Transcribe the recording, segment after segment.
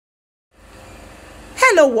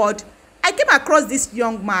Hello world, I came across this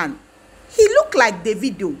young man. He looked like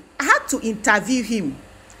Davido. I had to interview him.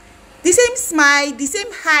 The same smile, the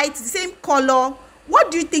same height, the same color.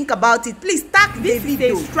 What do you think about it? Please tag Davido. This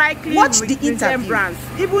is a striking watch the interview.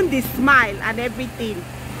 Even the smile and everything.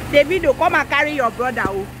 Davido, come and carry your brother.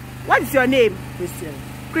 What is your name? Christian.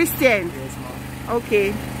 Christian. Yes, ma'am.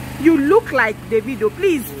 Okay. You look like Davido.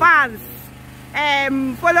 Please, fans,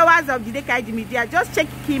 followers of the DKG Media, just check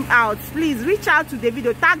him out. Please reach out to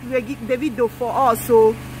Davido. Tag Davido for us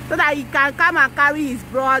so that he can come and carry his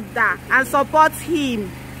brother and support him.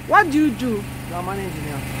 What do you do? I'm an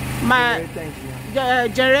engineer. Generator engineer.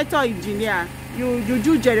 Generator engineer. You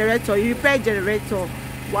do generator. You repair generator.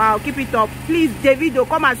 Wow, keep it up. Please, Davido,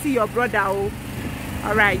 come and see your brother. Oh,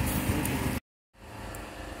 all right.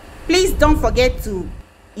 Please don't forget to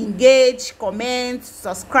engage, comment,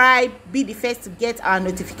 subscribe, be the first to get our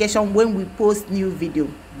notification when we post new video.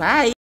 Bye.